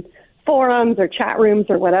other in forums or chat rooms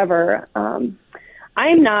or whatever.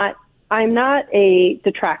 I'm not a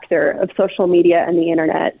detractor of social media and the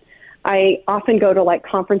internet. I often go to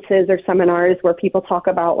conferences or seminars where people talk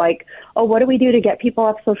about what do we do to get people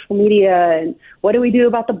off social media, and what do we do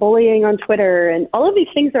about the bullying on Twitter, and all of these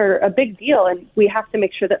things are a big deal, and we have to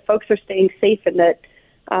make sure that folks are staying safe and that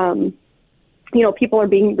people are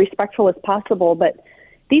being respectful as possible. But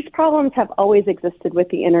these problems have always existed with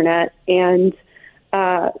the internet, and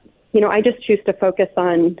I just choose to focus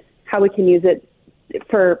on how we can use it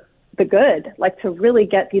for the good, to really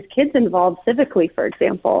get these kids involved civically, for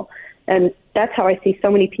example. And that's how I see so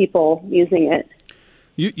many people using it.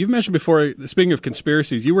 You've mentioned before, speaking of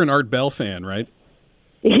conspiracies, you were an Art Bell fan, right?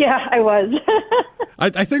 Yeah, I was.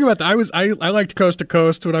 I think about that. I liked Coast to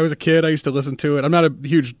Coast when I was a kid. I used to listen to it. I'm not a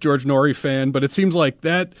huge George Norrie fan, but it seems like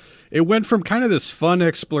that it went from kind of this fun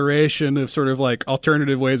exploration of sort of like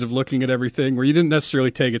alternative ways of looking at everything where you didn't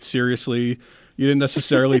necessarily take it seriously. You didn't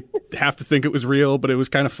necessarily have to think it was real, but it was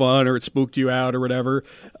kind of fun or it spooked you out or whatever.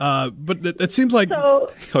 But it seems like... So,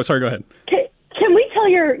 oh, sorry, go ahead. Can we tell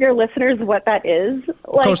your listeners what that is?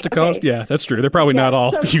 Like, Coast to Coast? Okay. Yeah, that's true. They're probably not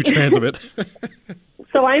all huge fans of it.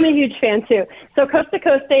 So I'm a huge fan, too. So Coast to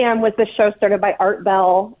Coast AM was the show started by Art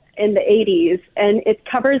Bell in the 80s, and it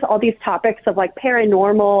covers all these topics of, like,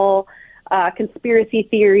 paranormal, conspiracy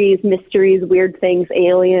theories, mysteries, weird things,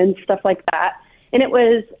 aliens, stuff like that. And it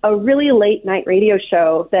was a really late-night radio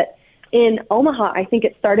show that in Omaha, I think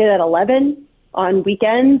it started at 11 on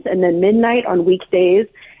weekends and then midnight on weekdays.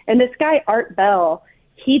 And this guy, Art Bell,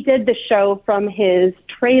 he did the show from his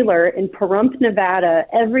trailer in Pahrump, Nevada,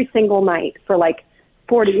 every single night for like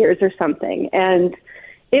 40 years or something. And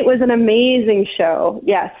it was an amazing show.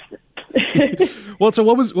 Yes. Well, so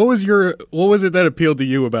what was it that appealed to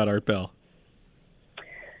you about Art Bell?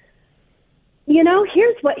 You know,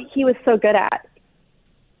 here's what he was so good at.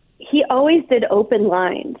 He always did open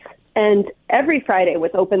lines, and every Friday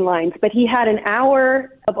was open lines, but he had an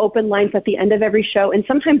hour of open lines at the end of every show and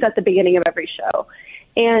sometimes at the beginning of every show.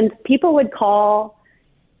 And people would call.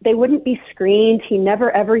 They wouldn't be screened. He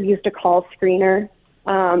never, ever used a call screener.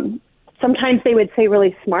 Sometimes they would say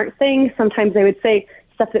really smart things. Sometimes they would say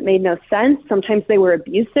stuff that made no sense. Sometimes they were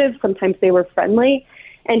abusive. Sometimes they were friendly.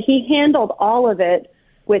 And he handled all of it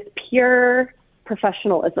with pure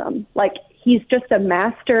professionalism. Like, he's just a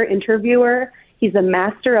master interviewer. He's a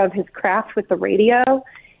master of his craft with the radio.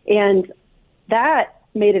 And that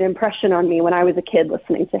made an impression on me when I was a kid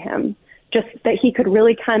listening to him. Just that he could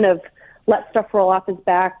really kind of let stuff roll off his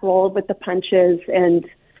back, roll with the punches, and,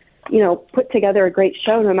 you know, put together a great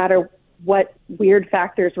show no matter what weird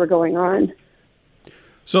factors were going on.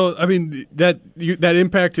 So, I mean, that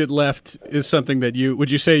impact it left is something that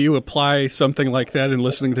would you say you apply something like that in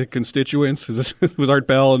listening to constituents? Was Art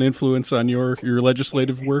Bell an influence on your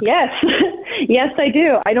legislative work? Yes. Yes, I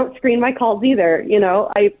do. I don't screen my calls either. You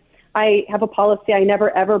know, I have a policy. I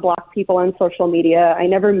never, ever block people on social media. I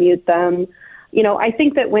never mute them. You know, I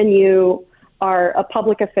think that when you are a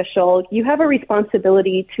public official, you have a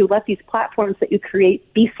responsibility to let these platforms that you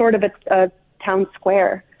create be sort of a town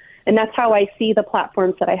square. And that's how I see the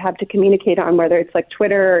platforms that I have to communicate on, whether it's like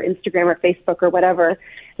Twitter or Instagram or Facebook or whatever.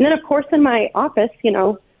 And then, of course, in my office, you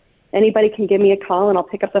know, anybody can give me a call and I'll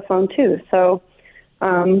pick up the phone too. So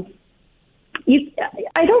you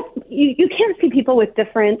can't see people with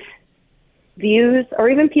different views or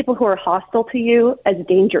even people who are hostile to you as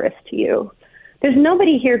dangerous to you. There's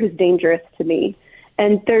nobody here who's dangerous to me.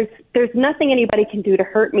 And there's nothing anybody can do to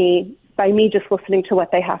hurt me by me just listening to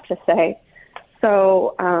what they have to say.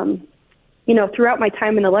 So, you know, throughout my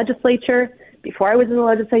time in the legislature, before I was in the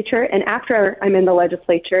legislature, and after I'm in the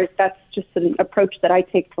legislature, that's just an approach that I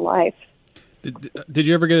take to life. Did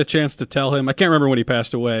you ever get a chance to tell him? I can't remember when he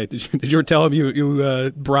passed away. Did you ever tell him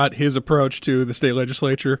you brought his approach to the state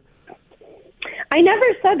legislature? I never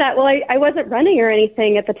said that. Well, I wasn't running or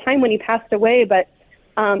anything at the time when he passed away, but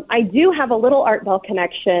I do have a little Art Bell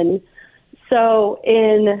connection. So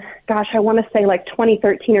in, I want to say like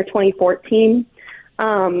 2013 or 2014,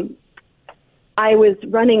 I was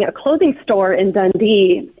running a clothing store in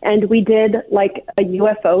Dundee, and we did like a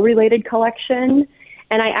UFO-related collection,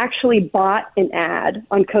 and I actually bought an ad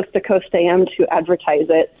on Coast to Coast AM to advertise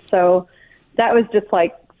it. So that was just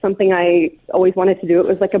like something I always wanted to do. It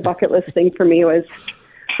was like a bucket list thing for me. Was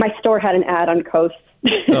my store had an ad on Coast.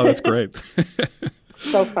 Oh, that's great.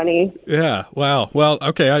 So funny. Yeah. Wow. Well,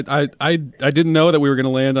 okay. I didn't know that we were going to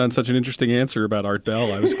land on such an interesting answer about Art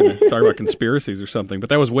Bell. I was going to talk about conspiracies or something, but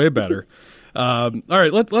that was way better. All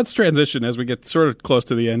right. Let's transition as we get sort of close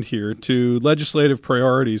to the end here to legislative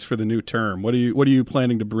priorities for the new term. What are you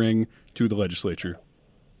planning to bring to the legislature?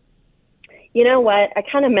 You know what? I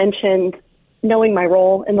kind of mentioned knowing my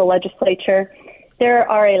role in the legislature. There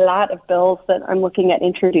are a lot of bills that I'm looking at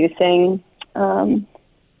introducing.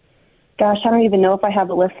 I don't even know if I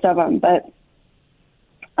have a list of them, but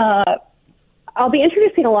I'll be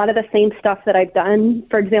introducing a lot of the same stuff that I've done.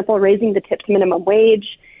 For example, raising the tipped minimum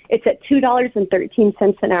wage. It's at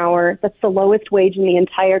 $2.13 an hour. That's the lowest wage in the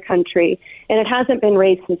entire country, and it hasn't been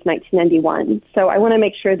raised since 1991. So I want to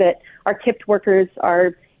make sure that our tipped workers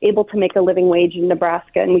are able to make a living wage in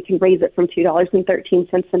Nebraska, and we can raise it from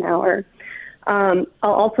 $2.13 an hour. I'll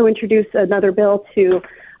also introduce another bill to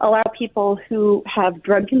allow people who have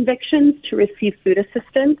drug convictions to receive food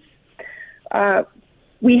assistance.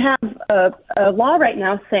 We have a law right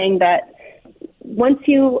now saying that once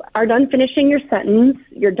you are done finishing your sentence,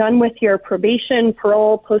 you're done with your probation,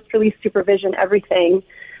 parole, post-release supervision, everything.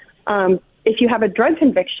 If you have a drug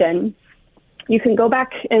conviction, you can go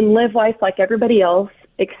back and live life like everybody else,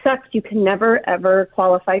 except you can never, ever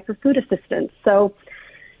qualify for food assistance. So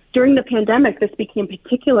during the pandemic, this became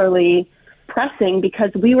particularly pressing because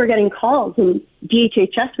we were getting calls, and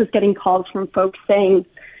DHHS was getting calls from folks saying,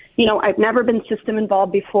 I've never been system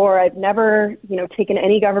involved before. I've never, taken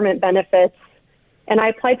any government benefits. And I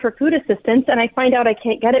applied for food assistance, and I find out I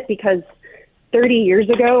can't get it because 30 years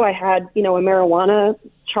ago I had, a marijuana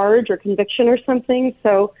charge or conviction or something.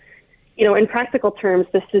 So, in practical terms,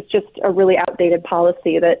 this is just a really outdated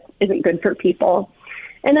policy that isn't good for people.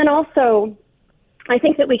 And then also, I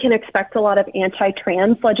think that we can expect a lot of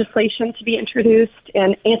anti-trans legislation to be introduced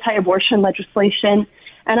and anti-abortion legislation,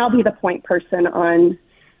 and I'll be the point person on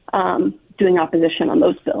doing opposition on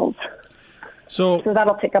those bills. So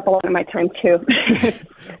that'll take up a lot of my time, too.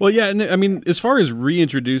 Well, yeah, and I mean, as far as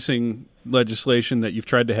reintroducing legislation that you've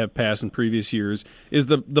tried to have pass in previous years, is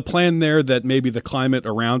the plan there that maybe the climate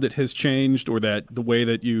around it has changed, or that the way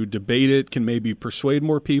that you debate it can maybe persuade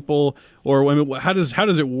more people? Or I mean, how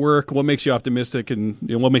does it work? What makes you optimistic, and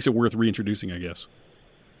what makes it worth reintroducing, I guess?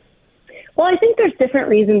 Well, I think there's different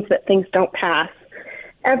reasons that things don't pass.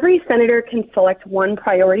 Every senator can select one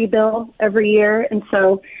priority bill every year, and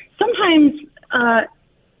so sometimes I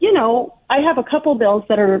have a couple bills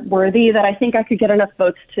that are worthy that I think I could get enough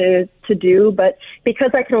votes to do, but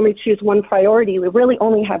because I can only choose one priority, we really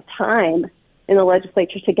only have time in the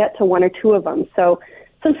legislature to get to one or two of them. So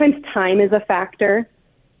sometimes time is a factor.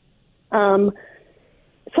 Sometimes,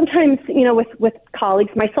 with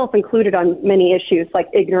colleagues, myself included on many issues, like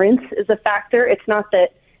ignorance is a factor. It's not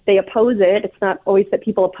that they oppose it. It's not always that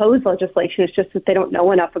people oppose legislation. It's just that they don't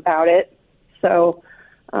know enough about it. So,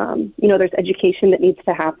 there's education that needs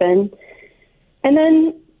to happen. And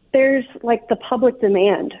then there's like the public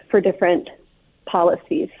demand for different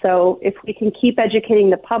policies. So if we can keep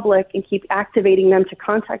educating the public and keep activating them to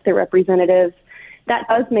contact their representatives, that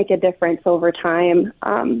does make a difference over time.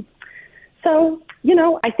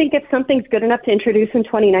 I think if something's good enough to introduce in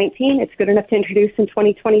 2019, it's good enough to introduce in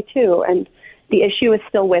 2022. And the issue is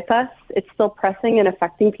still with us. It's still pressing and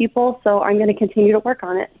affecting people. So I'm going to continue to work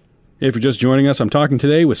on it. If you're just joining us, I'm talking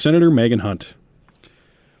today with Senator Megan Hunt.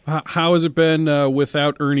 How has it been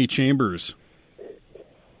without Ernie Chambers?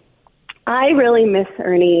 I really miss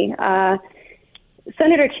Ernie.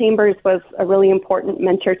 Senator Chambers was a really important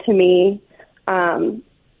mentor to me.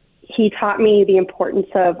 He taught me the importance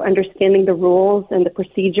of understanding the rules and the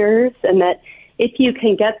procedures, and that if you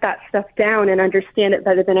can get that stuff down and understand it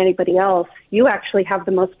better than anybody else, you actually have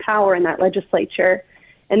the most power in that legislature.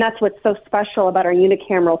 And that's what's so special about our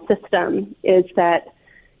unicameral system is that,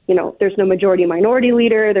 there's no majority minority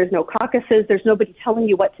leader, there's no caucuses, there's nobody telling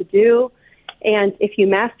you what to do. And if you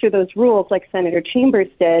master those rules like Senator Chambers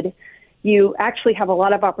did, you actually have a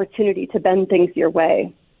lot of opportunity to bend things your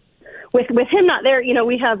way. With him not there,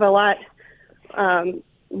 we have a lot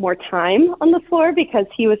more time on the floor because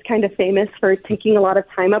he was kind of famous for taking a lot of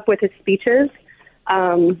time up with his speeches.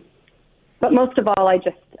 But most of all, I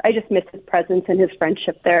just miss his presence and his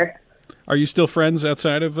friendship there. Are you still friends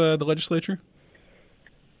outside of the legislature?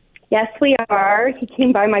 Yes, we are. He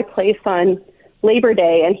came by my place on Labor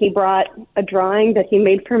Day, and he brought a drawing that he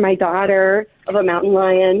made for my daughter of a mountain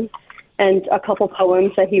lion and a couple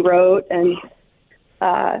poems that he wrote. And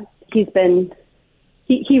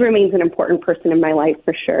he remains an important person in my life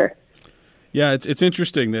for sure. Yeah, it's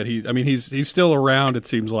interesting that he's still around, it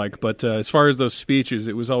seems like. But as far as those speeches,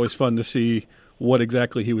 it was always fun to see what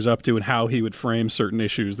exactly he was up to and how he would frame certain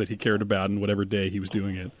issues that he cared about and whatever day he was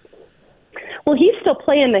doing it. Well, he's still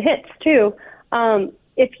playing the hits too.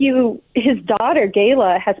 His daughter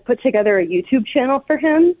Gayla has put together a YouTube channel for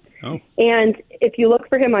him. Oh. And if you look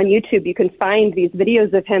for him on YouTube, you can find these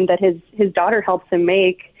videos of him that his daughter helps him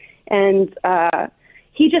make. And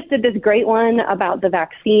he just did this great one about the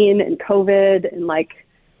vaccine and COVID and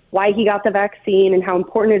why he got the vaccine and how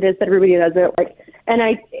important it is that everybody does it.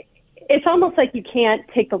 It's almost like you can't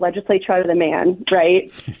take the legislature out of the man,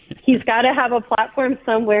 right? He's got to have a platform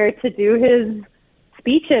somewhere to do his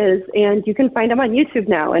speeches, and you can find him on YouTube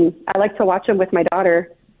now. And I like to watch him with my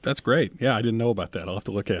daughter. That's great. Yeah, I didn't know about that. I'll have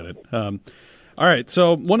to look at it. All right.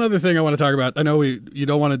 So one other thing I want to talk about, I know you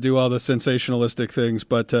don't want to do all the sensationalistic things,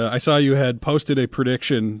 but I saw you had posted a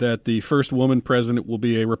prediction that the first woman president will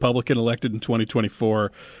be a Republican elected in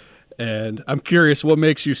 2024. And I'm curious, what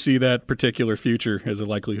makes you see that particular future as a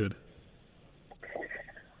likelihood?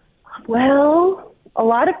 Well, a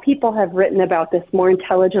lot of people have written about this more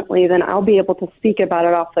intelligently than I'll be able to speak about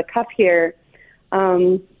it off the cuff here.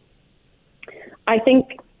 I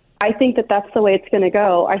think that that's the way it's going to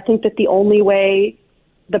go. I think that the only way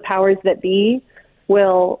the powers that be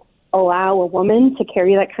will allow a woman to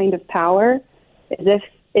carry that kind of power is if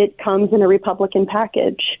it comes in a Republican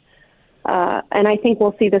package. And I think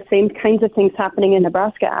we'll see the same kinds of things happening in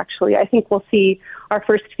Nebraska, actually. I think we'll see our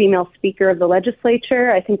first female speaker of the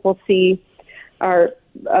legislature. I think we'll see our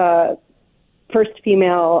first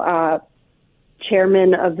female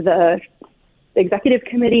chairman of the executive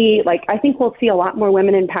committee. Like, I think we'll see a lot more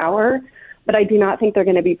women in power, but I do not think they're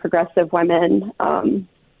going to be progressive women,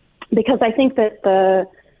 because I think that the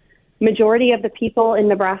majority of the people in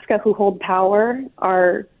Nebraska who hold power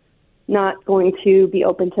are not going to be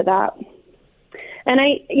open to that. And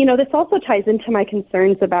this also ties into my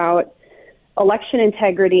concerns about election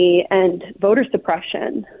integrity and voter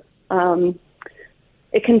suppression.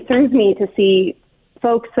 It concerns me to see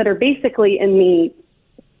folks that are basically in the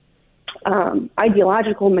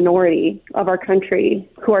ideological minority of our country,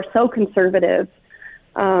 who are so conservative,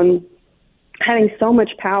 having so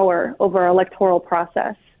much power over our electoral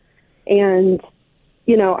process. And,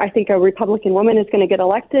 I think a Republican woman is going to get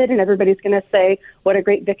elected and everybody's going to say, what a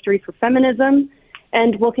great victory for feminism.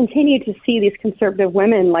 And we'll continue to see these conservative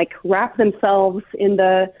women wrap themselves in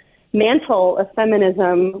the mantle of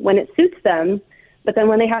feminism when it suits them. But then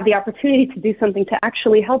when they have the opportunity to do something to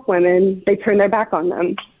actually help women, they turn their back on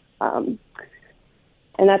them. And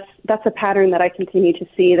that's a pattern that I continue to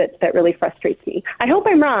see that really frustrates me. I hope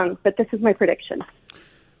I'm wrong, but this is my prediction.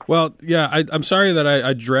 Well, yeah, I'm sorry that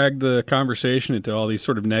I dragged the conversation into all these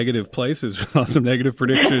sort of negative places with all some negative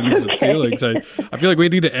predictions and feelings. I feel like we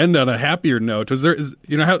need to end on a happier note.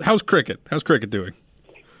 How's cricket? How's cricket doing?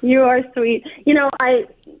 You are sweet.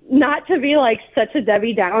 Not to be such a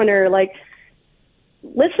Debbie Downer,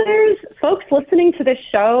 listeners, folks listening to this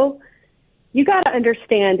show, you got to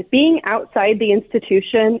understand, being outside the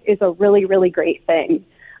institution is a really, really great thing.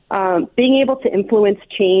 Being able to influence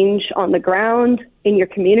change on the ground, in your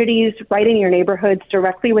communities, right in your neighborhoods,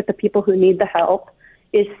 directly with the people who need the help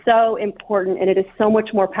is so important, and it is so much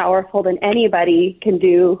more powerful than anybody can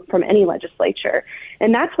do from any legislature.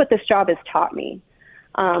 And that's what this job has taught me.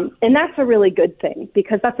 And that's a really good thing,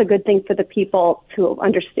 because that's a good thing for the people to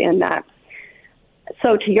understand that.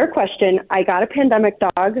 So to your question, I got a pandemic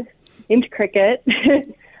dog named Cricket.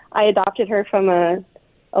 I adopted her from a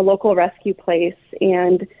local rescue place,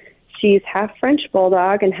 and she's half French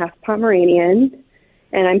Bulldog and half Pomeranian,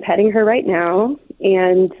 and I'm petting her right now,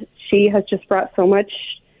 and she has just brought so much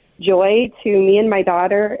joy to me and my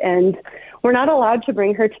daughter, and we're not allowed to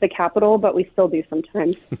bring her to the Capitol, but we still do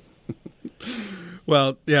sometimes.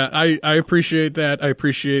 Well, yeah, I appreciate that. I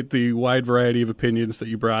appreciate the wide variety of opinions that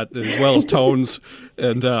you brought, as well as tones,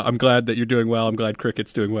 and I'm glad that you're doing well. I'm glad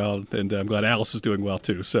Cricket's doing well, and I'm glad Alice is doing well,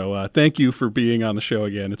 too. So thank you for being on the show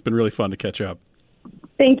again. It's been really fun to catch up.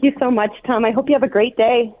 Thank you so much, Tom. I hope you have a great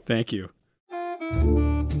day. Thank you.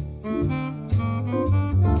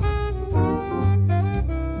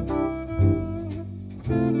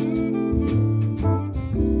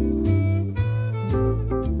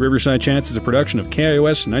 Riverside Chats is a production of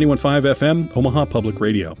KIOS 91.5 FM, Omaha Public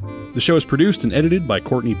Radio. The show is produced and edited by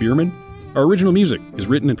Courtney Bierman. Our original music is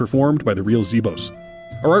written and performed by the Real Zebos.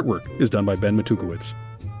 Our artwork is done by Ben Matukowicz.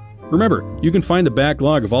 Remember, you can find the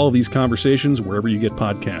backlog of all of these conversations wherever you get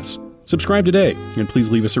podcasts. Subscribe today, and please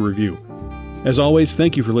leave us a review. As always,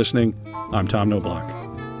 thank you for listening. I'm Tom Noblock.